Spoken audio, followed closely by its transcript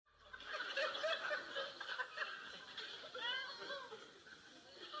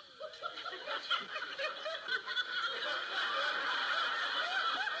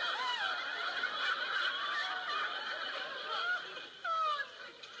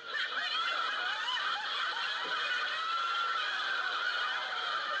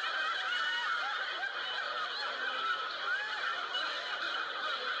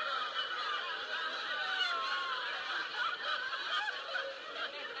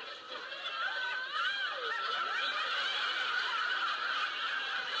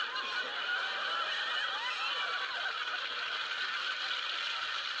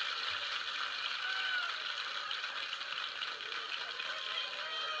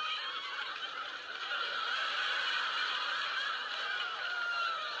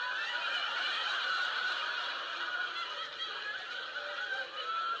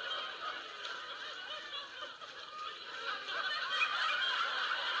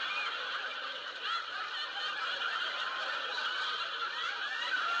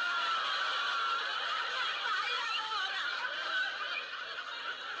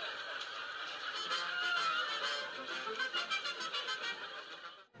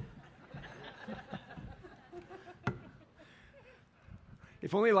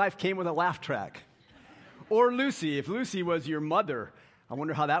If only life came with a laugh track. Or Lucy, if Lucy was your mother, I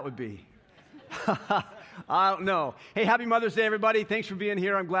wonder how that would be. I don't know. Hey, happy Mother's Day, everybody. Thanks for being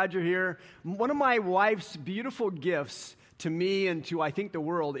here. I'm glad you're here. One of my wife's beautiful gifts to me and to, I think, the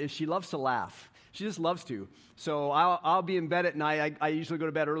world is she loves to laugh. She just loves to. So I'll be in bed at night. I usually go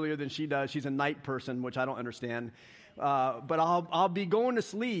to bed earlier than she does. She's a night person, which I don't understand. But I'll be going to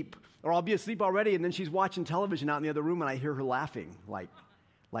sleep, or I'll be asleep already, and then she's watching television out in the other room, and I hear her laughing,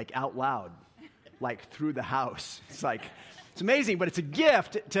 like out loud, like through the house. It's amazing, but it's a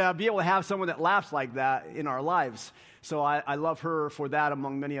gift to be able to have someone that laughs like that in our lives. So I love her for that,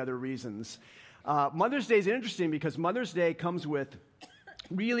 among many other reasons. Mother's Day is interesting because Mother's Day comes with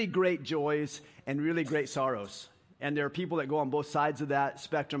really great joys and really great sorrows. And there are people that go on both sides of that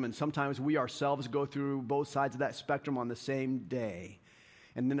spectrum, and sometimes we ourselves go through both sides of that spectrum on the same day.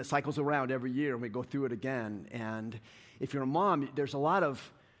 And then it cycles around every year, and we go through it again. And if you're a mom, there's a lot of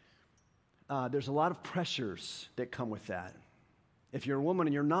pressures that come with that. If you're a woman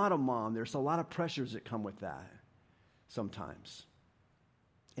and you're not a mom, there's a lot of pressures that come with that sometimes.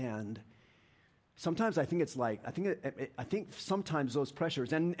 And sometimes I think sometimes those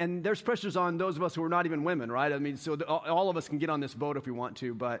pressures, and there's pressures on those of us who are not even women, right? I mean, so all of us can get on this boat if we want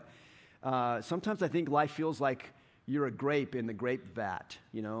to, but sometimes I think life feels like you're a grape in the grape vat,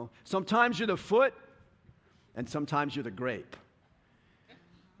 you know? Sometimes you're the foot, and sometimes you're the grape.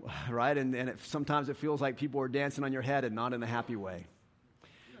 Right? And sometimes it feels like people are dancing on your head and not in a happy way.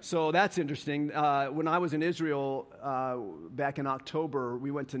 So that's interesting. When I was in Israel back in October, we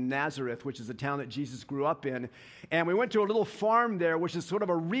went to Nazareth, which is a town that Jesus grew up in. And we went to a little farm there, which is sort of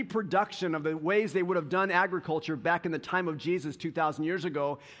a reproduction of the ways they would have done agriculture back in the time of Jesus 2,000 years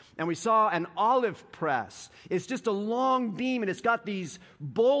ago. And we saw an olive press. It's just a long beam, and it's got these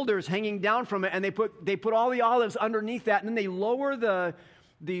boulders hanging down from it. And they put all the olives underneath that, and then they lower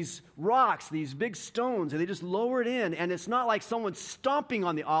these rocks, these big stones, and they just lower it in, and it's not like someone stomping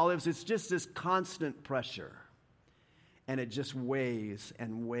on the olives, it's just this constant pressure. And it just weighs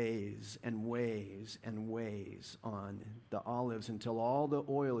and weighs and weighs and weighs on the olives until all the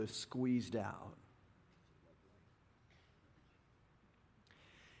oil is squeezed out.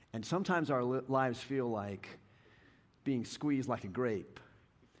 And sometimes our lives feel like being squeezed like a grape.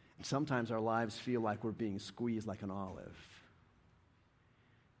 And sometimes our lives feel like we're being squeezed like an olive.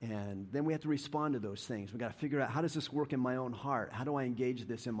 And then we have to respond to those things. We've got to figure out, how does this work in my own heart? How do I engage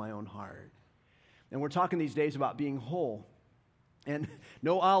this in my own heart? And we're talking these days about being whole. And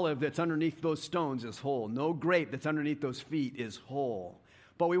no olive that's underneath those stones is whole. No grape that's underneath those feet is whole.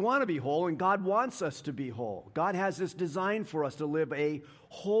 But we want to be whole, and God wants us to be whole. God has this design for us to live a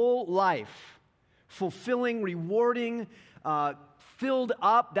whole life, fulfilling, rewarding, filled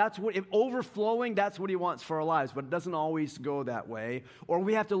up, overflowing, that's what he wants for our lives, but it doesn't always go that way, or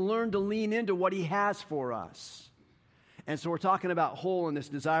we have to learn to lean into what he has for us. And so we're talking about whole and this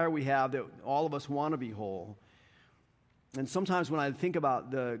desire we have that all of us want to be whole. And sometimes when I think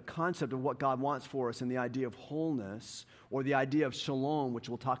about the concept of what God wants for us and the idea of wholeness, or the idea of shalom, which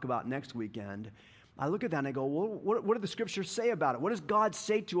we'll talk about next weekend, I look at that and I go, well, what do the scriptures say about it? What does God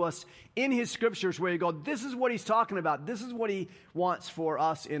say to us in his scriptures where you go, this is what he's talking about. This is what he wants for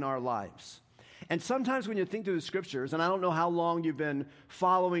us in our lives. And sometimes when you think through the scriptures, and I don't know how long you've been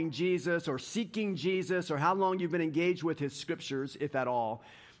following Jesus or seeking Jesus or how long you've been engaged with his scriptures, if at all,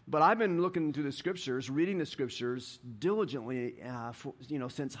 but I've been looking through the scriptures, reading the scriptures diligently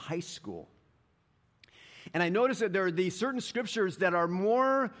since high school. And I noticed that there are these certain scriptures that are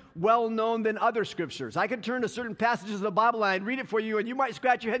more well-known than other scriptures. I could turn to certain passages of the Bible and I'd read it for you, and you might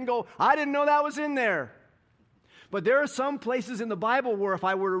scratch your head and go, I didn't know that was in there. But there are some places in the Bible where if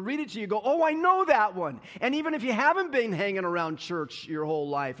I were to read it to you, go, oh, I know that one. And even if you haven't been hanging around church your whole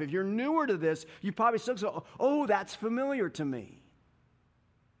life, if you're newer to this, you probably still go, oh, that's familiar to me.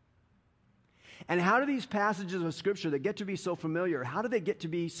 And how do these passages of scripture that get to be so familiar, how do they get to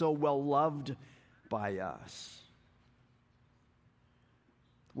be so well-loved by us?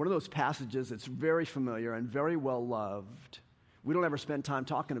 One of those passages that's very familiar and very well loved, we don't ever spend time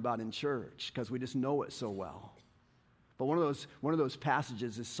talking about in church because we just know it so well. But one of those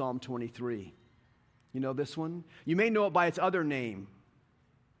passages is Psalm 23. You know this one? You may know it by its other name,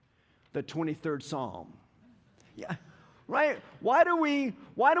 the 23rd Psalm. Yeah, right? Why do we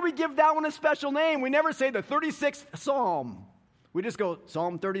give that one a special name? We never say the 36th Psalm. We just go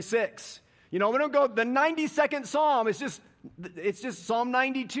Psalm 36. You know, we don't go the 92nd Psalm. It's just Psalm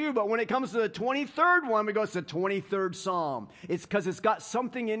 92. But when it comes to the 23rd one, we go, it's the 23rd Psalm. It's because it's got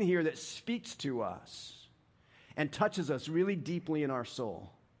something in here that speaks to us and touches us really deeply in our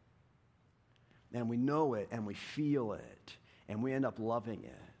soul. And we know it and we feel it. and we end up loving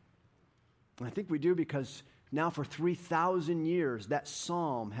it. And I think we do because now for 3,000 years, that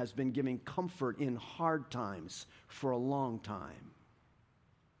psalm has been giving comfort in hard times for a long time.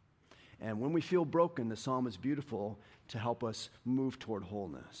 And when we feel broken, the psalm is beautiful to help us move toward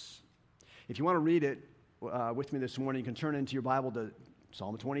wholeness. If you want to read it with me this morning, you can turn into your Bible to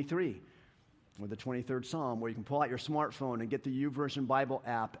Psalm 23, or the 23rd Psalm, where you can pull out your smartphone and get the YouVersion Bible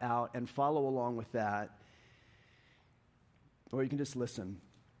app out and follow along with that. Or you can just listen.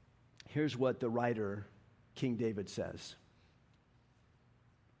 Here's what the writer, King David, says.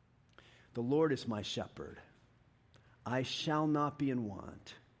 The Lord is my shepherd. I shall not be in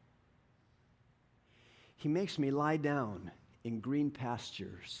want. He makes me lie down in green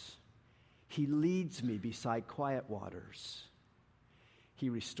pastures. He leads me beside quiet waters. He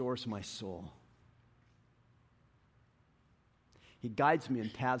restores my soul. He guides me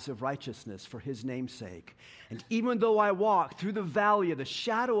in paths of righteousness for his name's sake. And even though I walk through the valley of the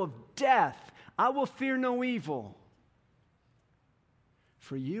shadow of death, I will fear no evil.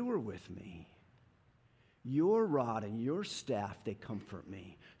 For you are with me. Your rod and your staff, they comfort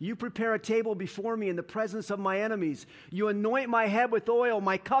me. You prepare a table before me in the presence of my enemies. You anoint my head with oil.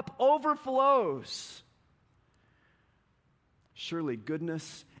 My cup overflows. Surely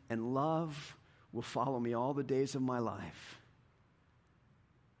goodness and love will follow me all the days of my life.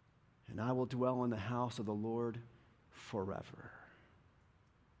 And I will dwell in the house of the Lord forever.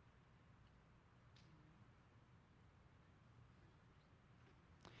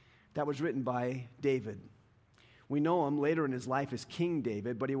 That was written by David. We know him later in his life as King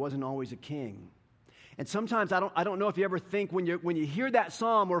David, but he wasn't always a king. And sometimes I don't know if you ever think when you hear that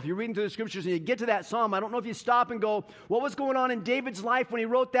psalm, or if you're reading through the scriptures and you get to that psalm, I don't know if you stop and go, what was going on in David's life when he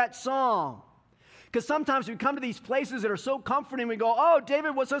wrote that psalm? Because sometimes we come to these places that are so comforting, we go, oh,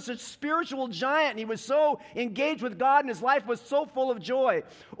 David was such a spiritual giant, and he was so engaged with God, and his life was so full of joy.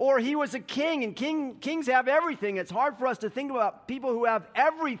 Or he was a king, and kings have everything. It's hard for us to think about people who have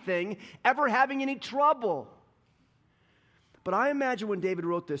everything ever having any trouble. But I imagine when David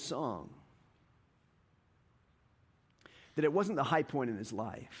wrote this song, that it wasn't the high point in his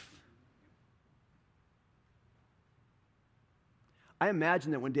life. I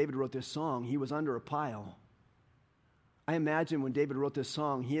imagine that when David wrote this song, he was under a pile. I imagine when David wrote this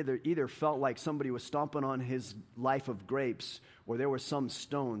song, he either felt like somebody was stomping on his life of grapes, or there were some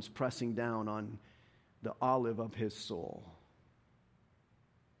stones pressing down on the olive of his soul.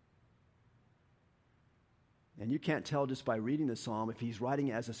 And you can't tell just by reading the psalm if he's writing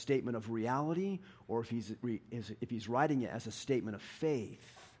it as a statement of reality, or if he's writing it as a statement of faith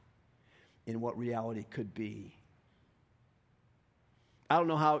in what reality could be. I don't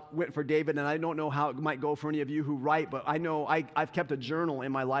know how it went for David, and I don't know how it might go for any of you who write, but I know I've kept a journal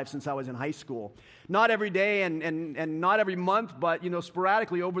in my life since I was in high school. Not every day and not every month, but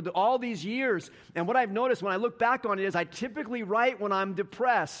sporadically over all these years. And what I've noticed when I look back on it is I typically write when I'm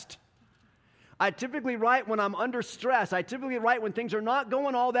depressed. I typically write when I'm under stress. I typically write when things are not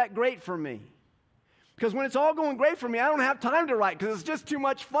going all that great for me. Because when it's all going great for me, I don't have time to write because it's just too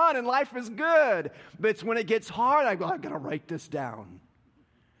much fun and life is good. But it's when it gets hard, I go, I've got to write this down.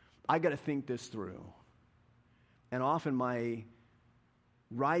 I got to think this through. And often my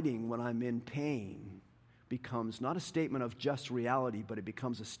writing when I'm in pain becomes not a statement of just reality, but it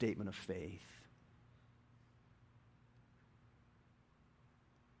becomes a statement of faith.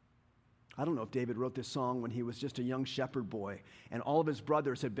 I don't know if David wrote this song when he was just a young shepherd boy and all of his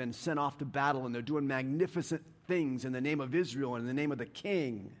brothers had been sent off to battle and they're doing magnificent things in the name of Israel and in the name of the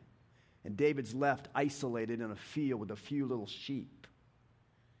king. And David's left isolated in a field with a few little sheep.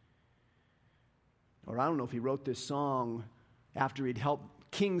 Or I don't know if he wrote this song after he'd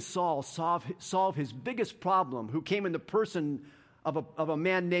helped King Saul solve his biggest problem, who came in the person of a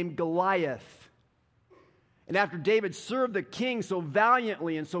man named Goliath. And after David served the king so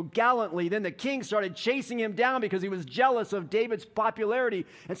valiantly and so gallantly, then the king started chasing him down because he was jealous of David's popularity.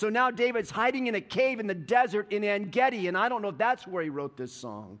 And so now David's hiding in a cave in the desert in En-Gedi. And I don't know if that's where he wrote this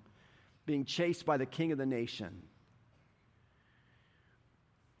song, being chased by the king of the nation.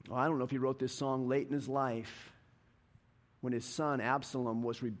 Well, I don't know if he wrote this song late in his life when his son Absalom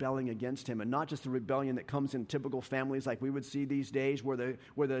was rebelling against him, and not just the rebellion that comes in typical families like we would see these days, where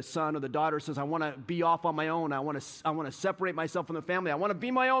the son or the daughter says, I want to be off on my own, I want to separate myself from the family, I want to be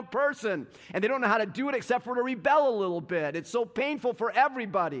my own person, and they don't know how to do it except for to rebel a little bit. It's so painful for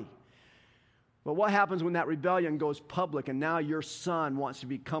everybody. But what happens when that rebellion goes public, and now your son wants to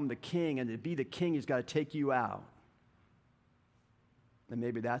become the king, and to be the king, he's got to take you out? And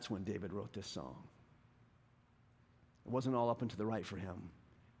maybe that's when David wrote this song. It wasn't all up and to the right for him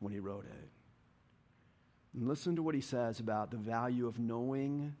when he wrote it. And listen to what he says about the value of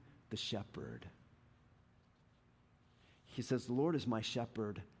knowing the shepherd. He says, the Lord is my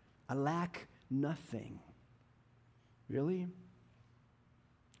shepherd. I lack nothing. Really?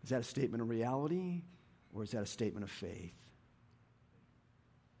 Is that a statement of reality, or is that a statement of faith?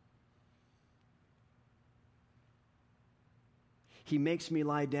 He makes me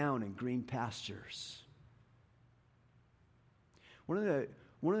lie down in green pastures. One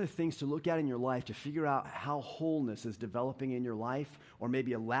of the things to look at in your life to figure out how wholeness is developing in your life, or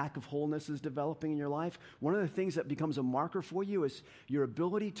maybe a lack of wholeness is developing in your life, one of the things that becomes a marker for you is your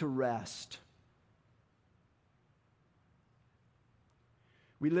ability to rest.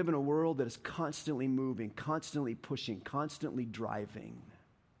 We live in a world that is constantly moving, constantly pushing, constantly driving.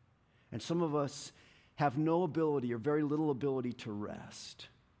 And some of us have no ability or very little ability to rest.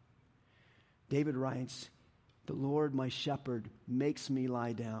 David writes, the Lord, my shepherd, makes me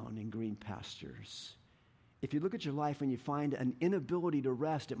lie down in green pastures. If you look at your life and you find an inability to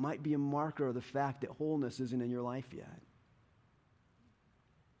rest, it might be a marker of the fact that wholeness isn't in your life yet.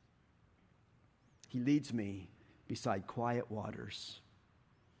 He leads me beside quiet waters.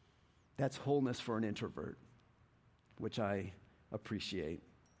 That's wholeness for an introvert, which I appreciate.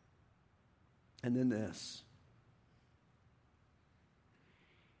 And then this.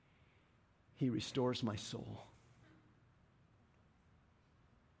 He restores my soul.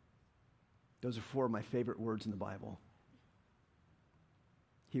 Those are 4 of my favorite words in the Bible.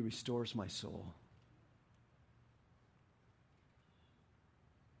 He restores my soul.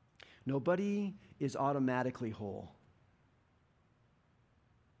 Nobody is automatically whole.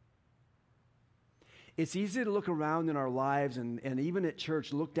 It's easy to look around in our lives and even at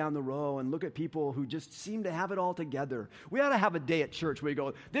church, look down the row and look at people who just seem to have it all together. We ought to have a day at church where you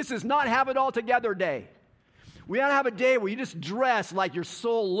go, this is not have it all together day. We ought to have a day where you just dress like your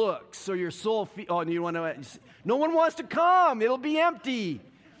soul looks, or your soul no one wants to come. It'll be empty.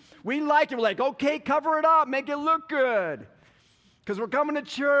 We like it. We're like, okay, cover it up, make it look good, because we're coming to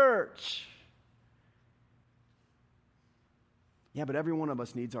church. Yeah, but every one of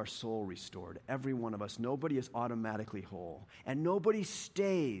us needs our soul restored. Every one of us. Nobody is automatically whole. And nobody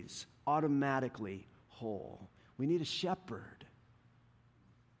stays automatically whole. We need a shepherd.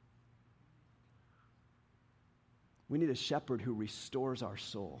 We need a shepherd who restores our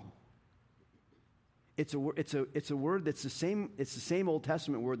soul. It's a word that's the same Old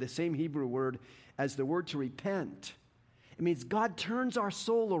Testament word, the same Hebrew word as the word to repent. It means God turns our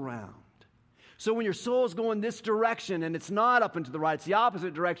soul around. So when your soul is going this direction and it's not up and to the right, it's the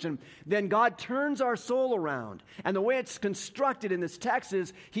opposite direction, then God turns our soul around. And the way it's constructed in this text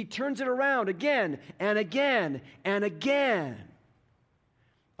is he turns it around again and again and again.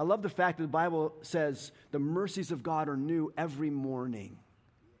 I love the fact that the Bible says the mercies of God are new every morning.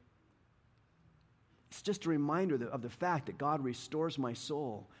 It's just a reminder of the fact that God restores my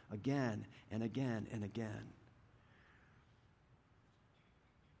soul again and again and again.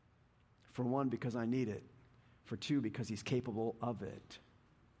 For one, because I need it. For 2, because he's capable of it.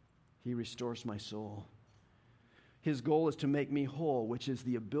 He restores my soul. His goal is to make me whole, which is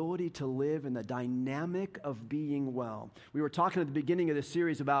the ability to live in the dynamic of being well. We were talking at the beginning of this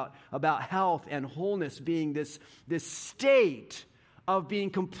series about health and wholeness being this state of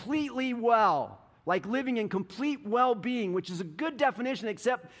being completely well, like living in complete well-being, which is a good definition,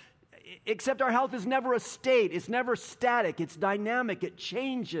 except our health is never a state. It's never static. It's dynamic. It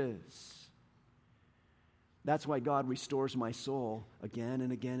changes. That's why God restores my soul again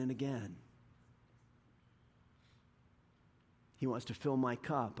and again and again. He wants to fill my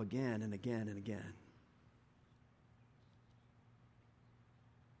cup again and again and again.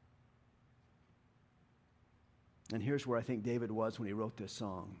 And here's where I think David was when he wrote this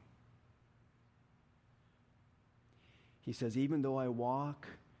song. He says, even though I walk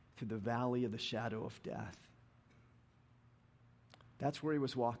through the valley of the shadow of death. That's where he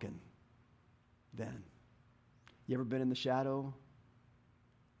was walking then. You ever been in the shadow?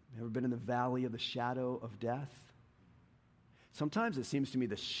 Ever been in the valley of the shadow of death? Sometimes it seems to me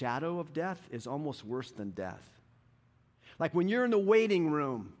the shadow of death is almost worse than death. Like when you're in the waiting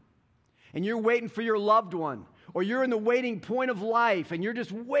room and you're waiting for your loved one, or you're in the waiting point of life and you're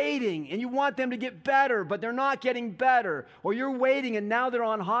just waiting and you want them to get better, but they're not getting better. Or you're waiting and now they're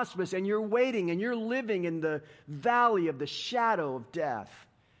on hospice and you're waiting and you're living in the valley of the shadow of death.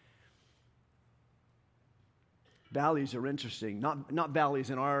 Valleys are interesting. Not valleys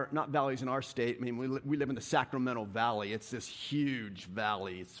in our state. I mean, we live in the Sacramento Valley. It's this huge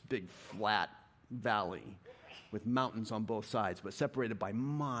valley. It's a big flat valley with mountains on both sides, but separated by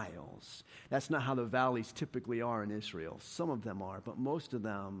miles. That's not how the valleys typically are in Israel. Some of them are, but most of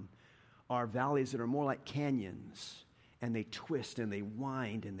them are valleys that are more like canyons, and they twist and they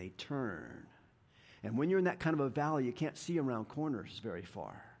wind and they turn. And when you're in that kind of a valley, you can't see around corners very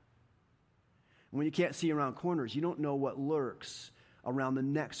far. And when you can't see around corners, you don't know what lurks around the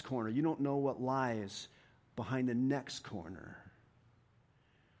next corner. You don't know what lies behind the next corner.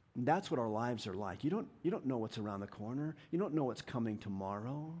 And that's what our lives are like. You don't know what's around the corner. You don't know what's coming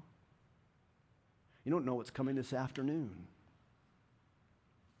tomorrow. You don't know what's coming this afternoon.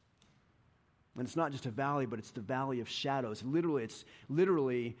 And it's not just a valley, but it's the valley of shadows.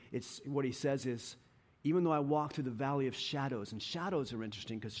 Literally, it's what he says is, even though I walk through the valley of shadows, and shadows are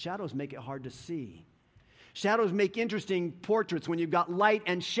interesting because shadows make it hard to see. Shadows make interesting portraits when you've got light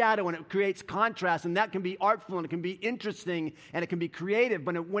and shadow, and it creates contrast, and that can be artful, and it can be interesting, and it can be creative.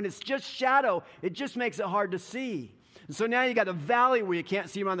 But when it's just shadow, it just makes it hard to see. And so now you got a valley where you can't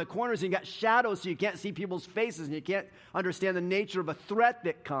see around the corners, and you got shadows so you can't see people's faces, and you can't understand the nature of a threat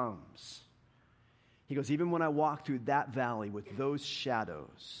that comes. He goes, even when I walk through that valley with those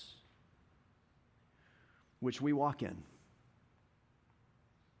shadows, which we walk in.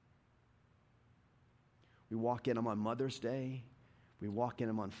 We walk in them on Mother's Day. We walk in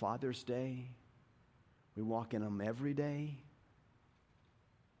them on Father's Day. We walk in them every day,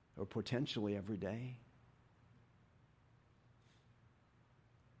 or potentially every day.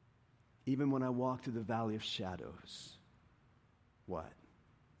 Even when I walk through the valley of shadows, what?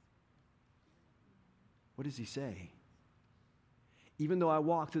 What does he say? Even though I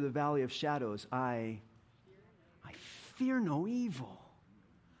walk through the valley of shadows, I fear no evil.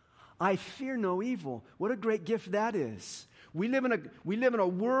 I fear no evil. What a great gift that is. We live in a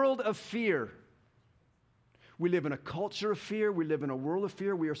world of fear. We live in a culture of fear. We live in a world of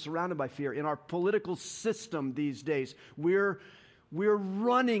fear. We are surrounded by fear. In our political system these days, we're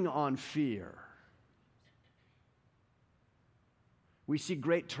running on fear. We see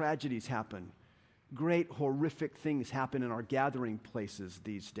great tragedies happen. Great horrific things happen in our gathering places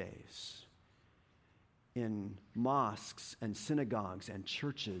these days. In mosques and synagogues and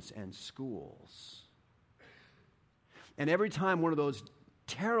churches and schools. And every time one of those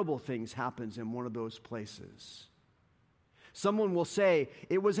terrible things happens in one of those places, someone will say,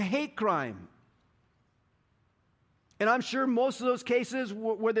 it was a hate crime. And I'm sure most of those cases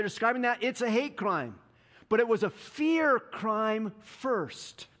where they're describing that, it's a hate crime. But it was a fear crime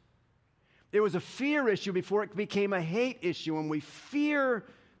first. It was a fear issue before it became a hate issue, and we fear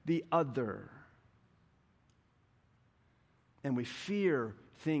the other. And we fear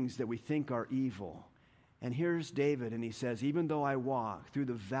things that we think are evil. And here's David, and he says, even though I walk through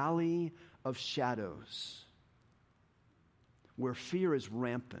the valley of shadows, where fear is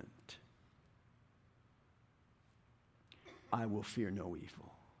rampant, I will fear no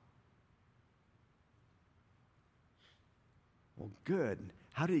evil. Well, good.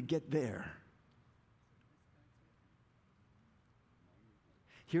 How did he get there?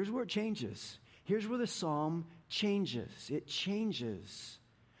 Here's where it changes. Here's where the psalm changes. It changes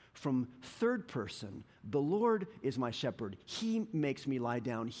from third person. The Lord is my shepherd. He makes me lie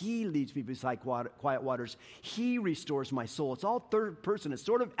down. He leads me beside quiet waters. He restores my soul. It's all third person. It's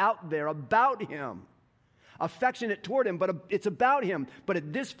sort of out there about him. Affectionate toward him, but it's about him. But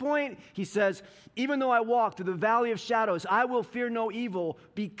at this point, he says, even though I walk through the valley of shadows, I will fear no evil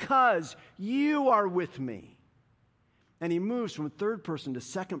because you are with me. And he moves from third person to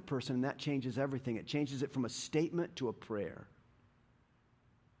second person, and that changes everything. It changes it from a statement to a prayer.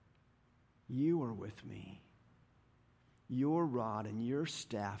 You are with me. Your rod and your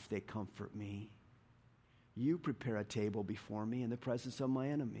staff, they comfort me. You prepare a table before me in the presence of my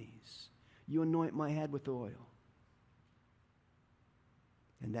enemies. You anoint my head with oil.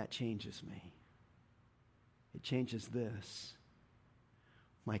 And that changes me. It changes this.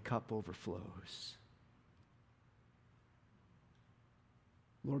 My cup overflows.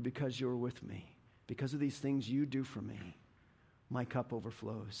 Lord, because you're with me, because of these things you do for me, my cup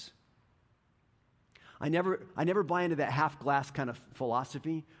overflows. I never buy into that half glass kind of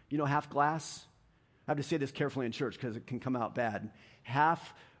philosophy. You know, half glass? I have to say this carefully in church because it can come out bad.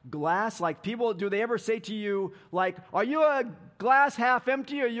 Half glass, like people, do they ever say to you, like, are you a glass half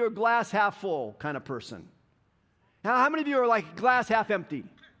empty or are you a glass half full kind of person? Now, how many of you are like glass half empty?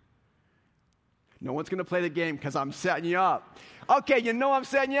 No one's going to play the game because I'm setting you up. Okay, you know I'm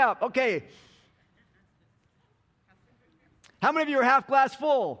setting you up. Okay. How many of you are half glass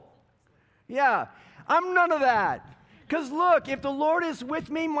full? Yeah. I'm none of that. Because look, if the Lord is with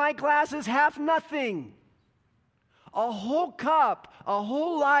me, my glass is half nothing. A whole cup, a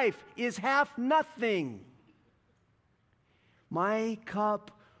whole life is half nothing. My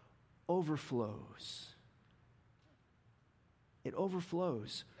cup overflows. It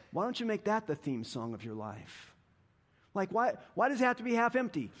overflows. Why don't you make that the theme song of your life? Like, why does it have to be half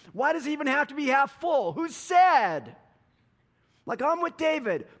empty? Why does it even have to be half full? Who said? Like, I'm with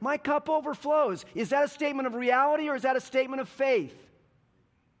David. My cup overflows. Is that a statement of reality or is that a statement of faith?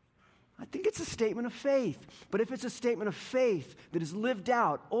 I think it's a statement of faith. But if it's a statement of faith that is lived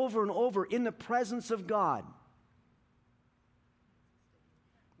out over and over in the presence of God,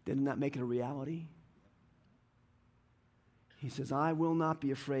 didn't that make it a reality? He says, I will not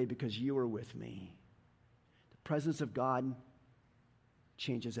be afraid because you are with me. The presence of God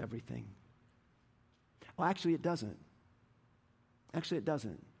changes everything. Well, actually, it doesn't. Actually, it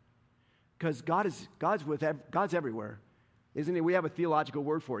doesn't. Because God's everywhere, isn't he? We have a theological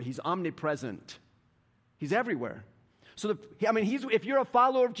word for it. He's omnipresent. He's everywhere. So, if you're a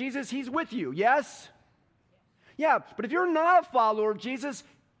follower of Jesus, he's with you, yes? Yeah, but if you're not a follower of Jesus,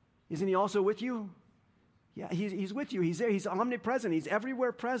 isn't he also with you? Yeah, he's with you. He's there. He's omnipresent. He's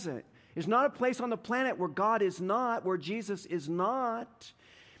everywhere present. There's not a place on the planet where God is not, where Jesus is not.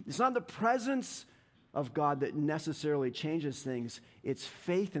 It's not the presence of God that necessarily changes things. It's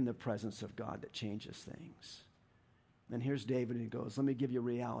faith in the presence of God that changes things. And here's David, and he goes, let me give you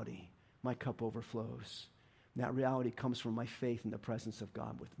reality. My cup overflows. And that reality comes from my faith in the presence of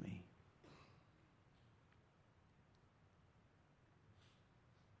God with me.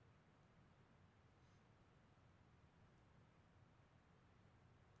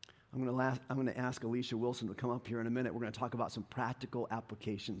 I'm going to ask Alicia Wilson to come up here in a minute. We're going to talk about some practical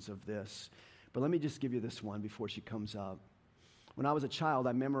applications of this. But let me just give you this one before she comes up. When I was a child,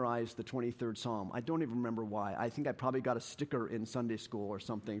 I memorized the 23rd Psalm. I don't even remember why. I think I probably got a sticker in Sunday school or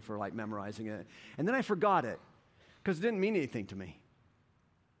something for like memorizing it. And then I forgot it because it didn't mean anything to me.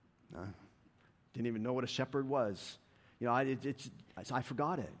 Didn't even know what a shepherd was. You know, I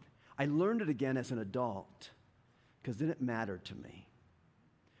forgot it. I learned it again as an adult because it didn't matter to me.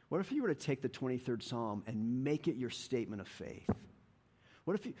 What if you were to take the 23rd Psalm and make it your statement of faith?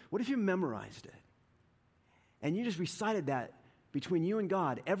 What if you memorized it and you just recited that between you and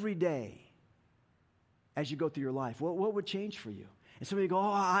God every day as you go through your life? What would change for you? And somebody go,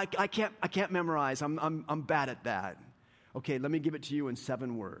 I can't memorize. I'm bad at that. Okay, let me give it to you in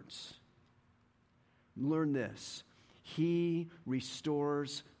 7 words. Learn this. He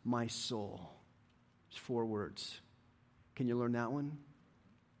restores my soul. It's 4 words. Can you learn that one?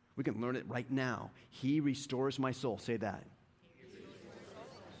 We can learn it right now. He restores my soul. Say that.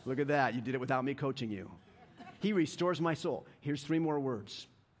 Look at that. You did it without me coaching you. He restores my soul. Here's 3 more words.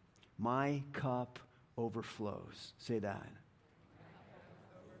 My cup overflows. Say that.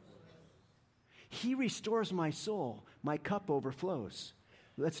 He restores my soul. My cup overflows.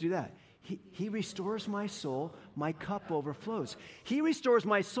 Let's do that. He restores my soul. My cup overflows. He restores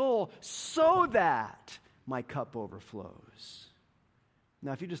my soul so that my cup overflows.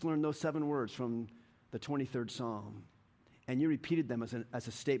 Now, if you just learned those 7 words from the 23rd Psalm, and you repeated them as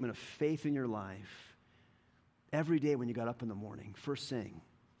a statement of faith in your life, every day when you got up in the morning, first thing,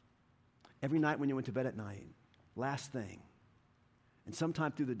 every night when you went to bed at night, last thing, and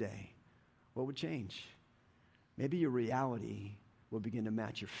sometime through the day, what would change? Maybe your reality will begin to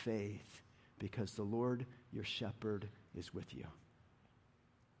match your faith because the Lord, your shepherd, is with you.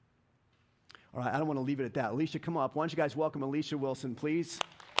 All right, I don't want to leave it at that. Alicia, come up. Why don't you guys welcome Alicia Wilson, please?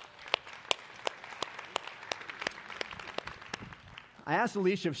 I asked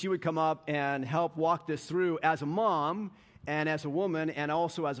Alicia if she would come up and help walk this through as a mom and as a woman and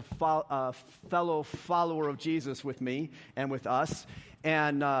also as a fellow follower of Jesus with me and with us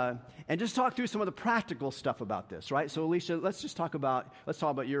and just talk through some of the practical stuff about this, right? So Alicia, let's talk about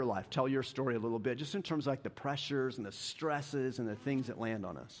your life. Tell your story a little bit, just in terms of like the pressures and the stresses and the things that land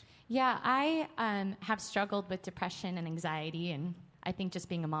on us. Yeah, I have struggled with depression and anxiety, and I think just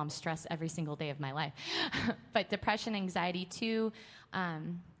being a mom, stress every single day of my life. But depression, anxiety,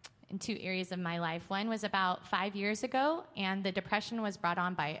 in 2 areas of my life. One was about 5 years ago, and the depression was brought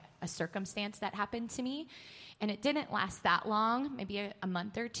on by a circumstance that happened to me. And it didn't last that long, maybe a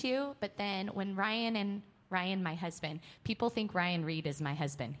month or 2. But then when Ryan, my husband, people think Ryan Reed is my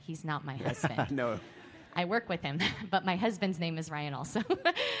husband. He's not my husband. No. I work with him, but my husband's name is Ryan also.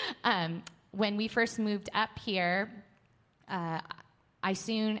 When we first moved up here, I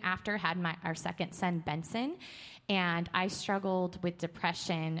soon after had our second son, Benson, and I struggled with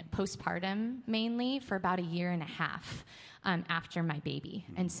depression postpartum mainly for about 1.5 years after my baby.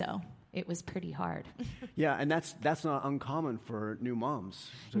 And so it was pretty hard. Yeah, and that's not uncommon for new moms.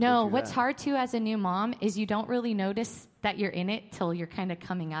 No, what's hard too as a new mom is you don't really notice that you're in it till you're kind of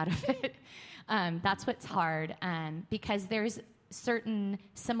coming out of it. That's what's hard because there's certain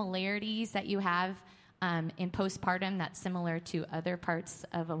similarities that you have In postpartum, that's similar to other parts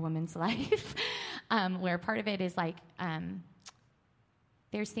of a woman's life, where part of it is like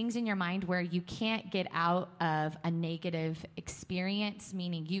there's things in your mind where you can't get out of a negative experience,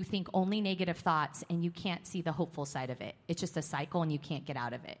 meaning you think only negative thoughts and you can't see the hopeful side of it. It's just a cycle and you can't get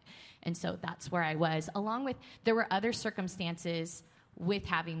out of it. And so that's where I was, along with there were other circumstances with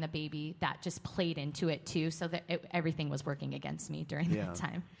having the baby that just played into it too, so that everything was working against me during that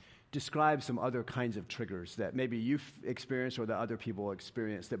time. Describe some other kinds of triggers that maybe you've experienced or that other people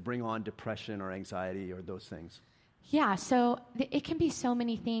experience that bring on depression or anxiety or those things. Yeah, so it can be so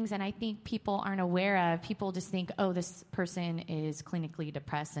many things, and I think people aren't aware of. People just think, oh, this person is clinically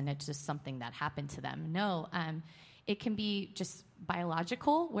depressed, and it's just something that happened to them. No, it can be just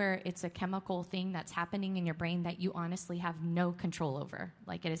biological, where it's a chemical thing that's happening in your brain that you honestly have no control over.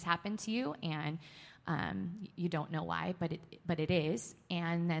 Like, it has happened to you, and you don't know why, but it is.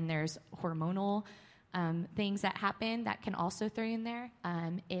 And then there's hormonal things that happen that can also throw you in there.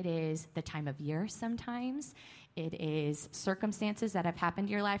 It is the time of year sometimes. It is circumstances that have happened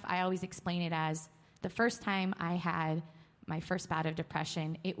to your life. I always explain it as the first time I had my first bout of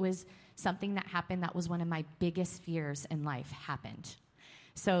depression, it was something that happened that was one of my biggest fears in life happened.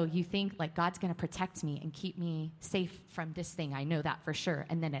 So you think, like, God's going to protect me and keep me safe from this thing. I know that for sure.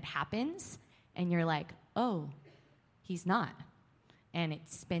 And then it happens, and you're like, oh, he's not. And it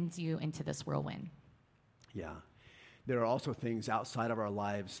spins you into this whirlwind. Yeah. There are also things outside of our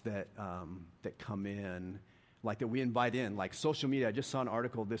lives that that come in, like that we invite in, like social media. I just saw an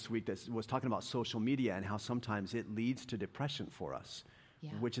article this week that was talking about social media and how sometimes it leads to depression for us,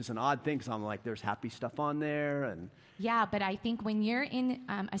 which is an odd thing, because I'm like, there's happy stuff on there. And yeah, but I think when you're in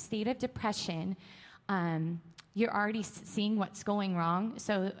a state of depression, you're already seeing what's going wrong.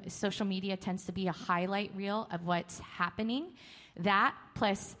 So social media tends to be a highlight reel of what's happening. That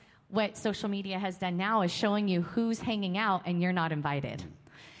plus what social media has done now is showing you who's hanging out and you're not invited.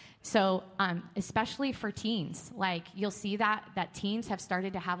 So especially for teens, like you'll see that teens have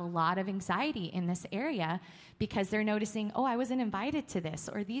started to have a lot of anxiety in this area because they're noticing, oh, I wasn't invited to this,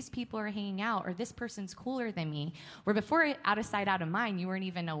 or these people are hanging out, or this person's cooler than me. Where before, out of sight, out of mind, you weren't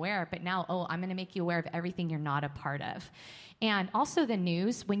even aware, but now, oh, I'm going to make you aware of everything you're not a part of. And also the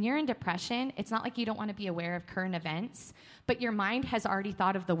news, when you're in depression, it's not like you don't want to be aware of current events, but your mind has already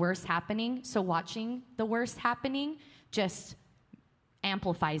thought of the worst happening, so watching the worst happening just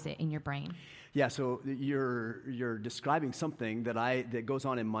amplifies it in your brain. Yeah, so you're describing something that goes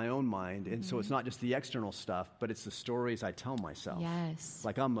on in my own mind, and so it's not just the external stuff, but it's the stories I tell myself. Yes.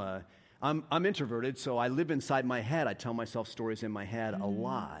 Like I'm introverted, so I live inside my head. I tell myself stories in my head a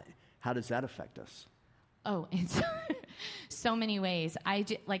lot. How does that affect us? Oh, in so many ways.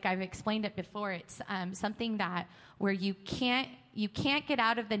 Like I've explained it before. It's something that where you can't get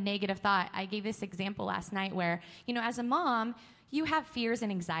out of the negative thought. I gave this example last night where, as a mom, you have fears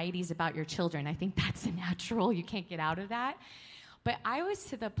and anxieties about your children. I think that's natural. You can't get out of that. But I was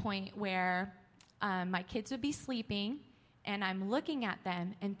to the point where my kids would be sleeping, and I'm looking at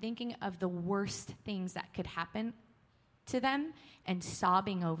them and thinking of the worst things that could happen to them and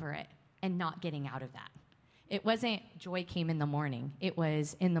sobbing over it and not getting out of that. It wasn't joy came in the morning. It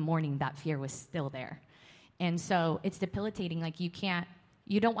was in the morning that fear was still there. And so it's debilitating. Like you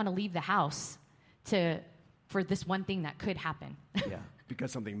don't want to leave the house for this one thing that could happen. Yeah,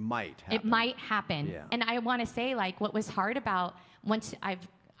 because something might happen. It might happen. Yeah. And I want to say, like, what was hard about once I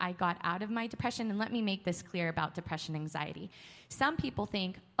got out of my depression, and let me make this clear about depression and anxiety. Some people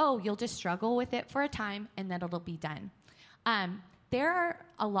think, oh, you'll just struggle with it for a time and then it'll be done. There are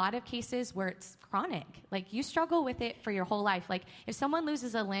a lot of cases where it's chronic. Like, you struggle with it for your whole life. Like, if someone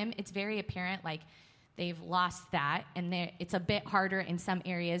loses a limb, it's very apparent, like, they've lost that, and it's a bit harder in some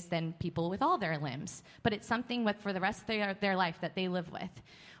areas than people with all their limbs. But it's something for the rest of their life that they live with.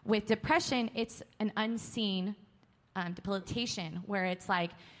 With depression, it's an unseen debilitation, where it's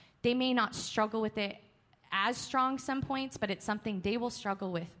like they may not struggle with it as strong some points, but it's something they will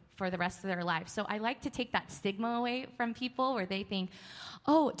struggle with for the rest of their life. So I like to take that stigma away from people where they think,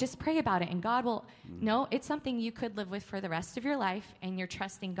 oh, just pray about it and God will. No, it's something you could live with for the rest of your life, and you're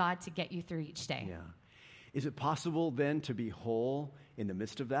trusting God to get you through each day. Yeah. Is it possible then to be whole in the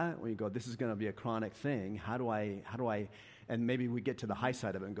midst of that? When you go, this is going to be a chronic thing. How do I, and maybe we get to the high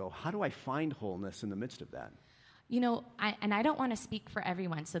side of it and go, how do I find wholeness in the midst of that? I don't want to speak for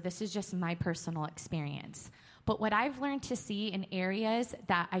everyone, so this is just my personal experience. But what I've learned to see in areas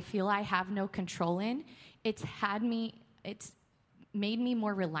that I feel I have no control in, it's made me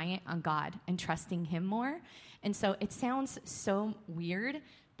more reliant on God and trusting Him more. And so it sounds so weird,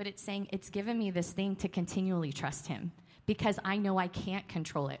 but it's saying it's given me this thing to continually trust Him, because I know I can't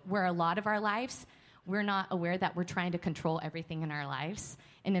control it. Where a lot of our lives, we're not aware that we're trying to control everything in our lives.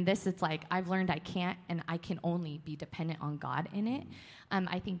 And in this, it's like, I've learned I can't, and I can only be dependent on God in it.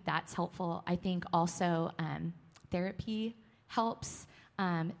 I think that's helpful. I think also therapy helps.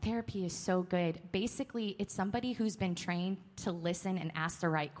 Therapy is so good. Basically, it's somebody who's been trained to listen and ask the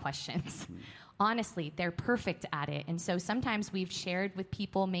right questions. Honestly, they're perfect at it. And so sometimes we've shared with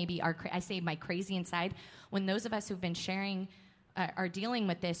people maybe I say my crazy inside. When those of us who've been sharing are dealing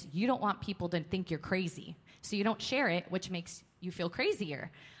with this, you don't want people to think you're crazy. So you don't share it, which makes you feel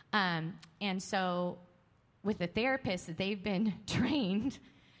crazier. And so with the therapist, they've been trained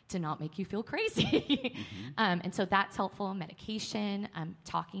to not make you feel crazy. And so that's helpful. Medication,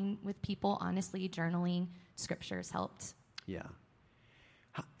 talking with people, honestly, journaling, scriptures helped. Yeah.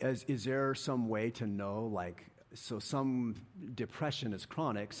 Is there some way to know, like, so some depression is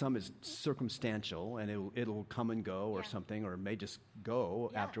chronic, some is circumstantial, and it'll come and go or something, or it may just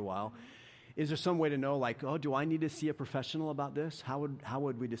go after a while. Is there some way to know, like, oh, do I need to see a professional about this? How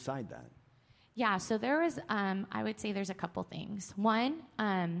would we decide that? Yeah, so there was, I would say there's a couple things. One,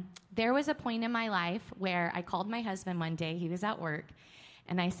 there was a point in my life where I called my husband one day, he was at work,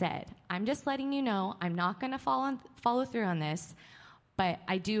 and I said, I'm just letting you know, I'm not going to follow through on this, but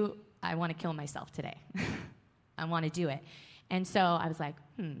I want to kill myself today. I want to do it. And so I was like,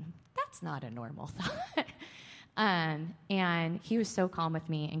 that's not a normal thought. And he was so calm with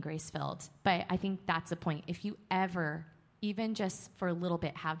me and grace-filled. But I think that's the point. If you ever, even just for a little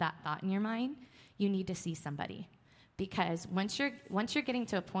bit, have that thought in your mind, you need to see somebody. Because once you're getting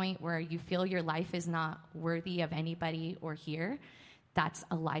to a point where you feel your life is not worthy of anybody or here, that's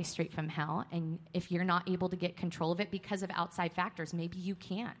a lie straight from hell. And if you're not able to get control of it because of outside factors, maybe you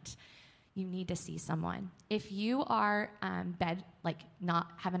can't. You need to see someone. If you are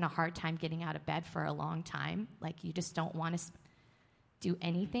not having a hard time getting out of bed for a long time, like you just don't want to do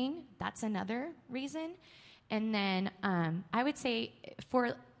anything, that's another reason. And then I would say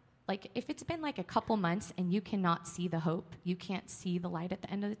if it's been like a couple months and you cannot see the hope, you can't see the light at the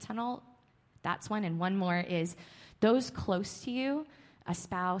end of the tunnel, that's one. And one more is those close to you, a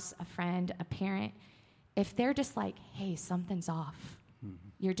spouse, a friend, a parent, if they're just like, hey, something's off,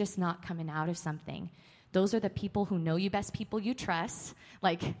 you're just not coming out of something. Those are the people who know you best, people you trust.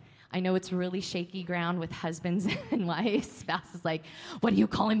 Like, I know it's really shaky ground with husbands and wives. Spouse is like, what, are you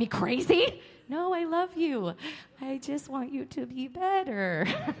calling me crazy? No, I love you. I just want you to be better.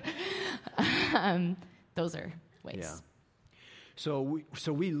 Those are ways. Yeah. So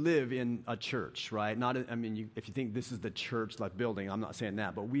we live in a church, right? If you think this is the church like building, I'm not saying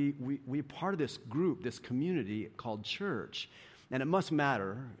that, but we're part of this group, this community called church. And it must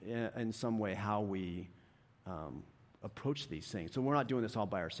matter in some way how we approach these things. So we're not doing this all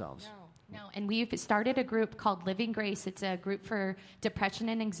by ourselves. No. And we've started a group called Living Grace. It's a group for depression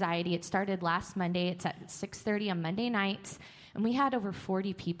and anxiety. It started last Monday. It's at 6:30 on Monday nights. And we had over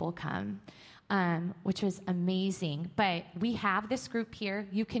 40 people come, which was amazing. But we have this group here.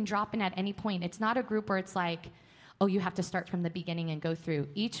 You can drop in at any point. It's not a group where it's like, oh, you have to start from the beginning and go through.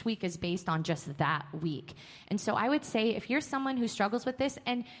 Each week is based on just that week. And so I would say if you're someone who struggles with this,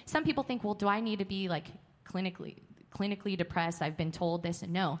 and some people think, well, do I need to be like clinically depressed? I've been told this.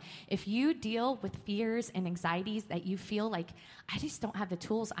 No. If you deal with fears and anxieties that you feel like, I just don't have the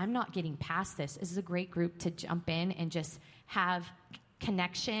tools, I'm not getting past this is a great group to jump in and just have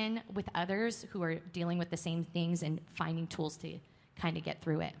connection with others who are dealing with the same things and finding tools to kind of get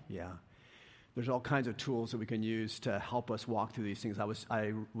through it. Yeah. There's all kinds of tools that we can use to help us walk through these things.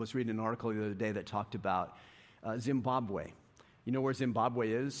 I was reading an article the other day that talked about Zimbabwe. You know where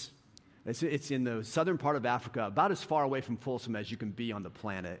Zimbabwe is? It's in the southern part of Africa, about as far away from Folsom as you can be on the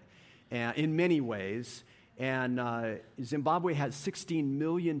planet, and in many ways. And Zimbabwe has 16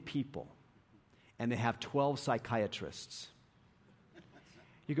 million people, and they have 12 psychiatrists.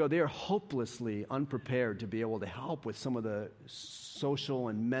 You go, they are hopelessly unprepared to be able to help with some of the social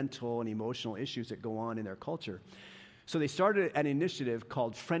and mental and emotional issues that go on in their culture. So they started an initiative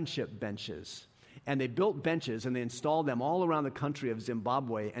called Friendship Benches. And they built benches and they installed them all around the country of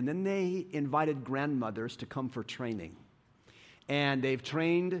Zimbabwe. And then they invited grandmothers to come for training. And they've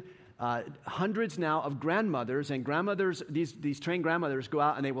trained hundreds now of grandmothers, and grandmothers, these trained grandmothers go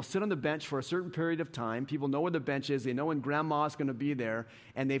out and they will sit on the bench for a certain period of time. People know where the bench is. They know when grandma is going to be there.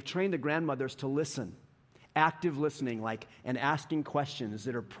 And they've trained the grandmothers to listen. Active listening, and asking questions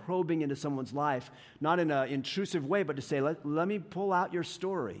that are probing into someone's life, not in an intrusive way, but to say, let me pull out your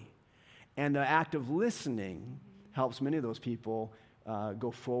story. And the act of listening helps many of those people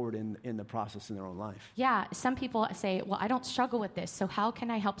go forward in the process in their own life. Yeah, some people say, well, I don't struggle with this, so how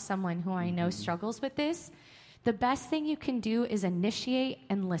can I help someone who I know struggles with this? The best thing you can do is initiate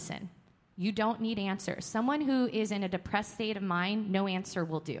and listen. You don't need answers. Someone who is in a depressed state of mind, no answer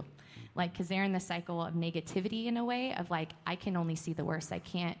will do. Like, because they're in the cycle of negativity in a way of like, I can only see the worst. I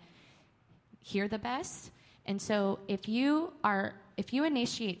can't hear the best. And so if you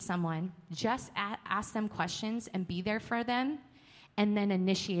initiate someone, just ask them questions and be there for them, and then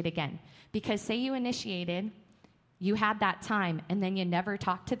initiate again. Because say you initiated, you had that time, and then you never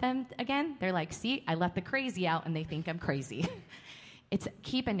talk to them again, they're like, see, I let the crazy out, and they think I'm crazy. It's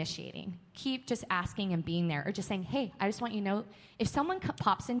keep initiating. Keep just asking and being there, or just saying, hey, I just want you to know, if someone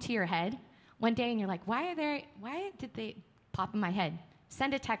pops into your head one day and you're like, why did they pop in my head?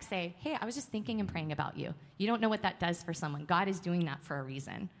 Send a text, say, hey, I was just thinking and praying about you. You don't know what that does for someone. God is doing that for a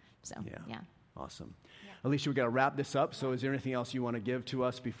reason. So, yeah. Awesome. Yeah. Alicia, we've got to wrap this up. So is there anything else you want to give to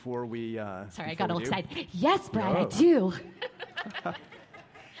us before we Sorry, I got all excited. Yes, Brad, I do.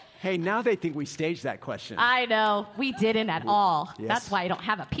 Hey, now they think we staged that question. I know. We didn't at all. Yes. That's why I don't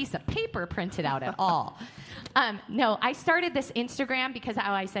have a piece of paper printed out at all. No, I started this Instagram because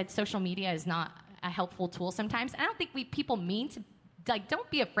how I said social media is not a helpful tool sometimes. I don't think people mean to, like, don't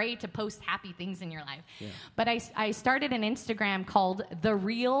be afraid to post happy things in your life. Yeah. But I started an Instagram called The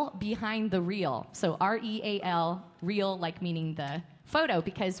Real Behind the Reel. So REAL, real, like meaning the photo,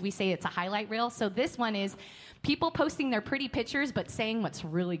 because we say it's a highlight reel. So this one is people posting their pretty pictures, but saying what's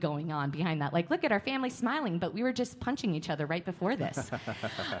really going on behind that. Like, look at our family smiling, but we were just punching each other right before this.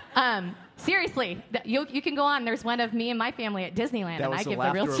 Seriously, you can go on. There's one of me and my family at Disneyland, that and I give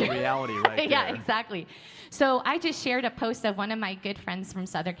the real reality right there. Yeah, exactly. So I just shared a post of one of my good friends from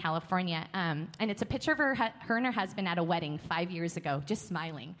Southern California, and it's a picture of her and her husband at a wedding 5 years ago, just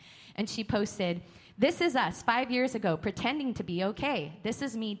smiling. And she posted, "This is us 5 years ago, pretending to be okay. This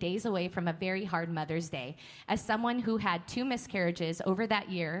is me days away from a very hard Mother's Day. As someone who had 2 miscarriages over that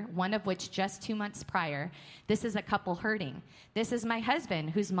year, one of which just 2 months prior, this is a couple hurting. This is my husband,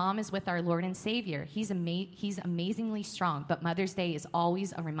 whose mom is with our Lord and Savior. He's amazingly strong, but Mother's Day is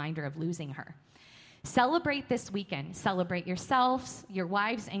always a reminder of losing her. Celebrate this weekend. Celebrate yourselves, your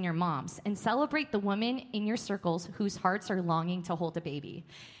wives, and your moms, and celebrate the women in your circles whose hearts are longing to hold a baby."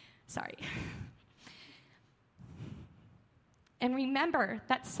 Sorry. And remember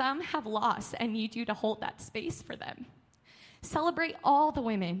that some have lost and need you to hold that space for them. Celebrate all the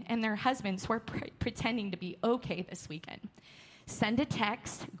women and their husbands who are pretending to be okay this weekend. Send a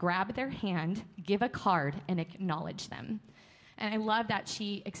text, grab their hand, give a card, and acknowledge them. And I love that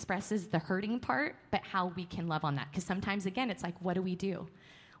she expresses the hurting part, but how we can love on that. Because sometimes, again, it's like, what do we do?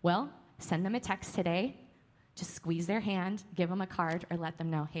 Well, send them a text today. Just squeeze their hand, give them a card, or let them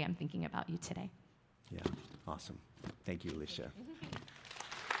know, hey, I'm thinking about you today. Yeah, awesome. Thank you, Alicia.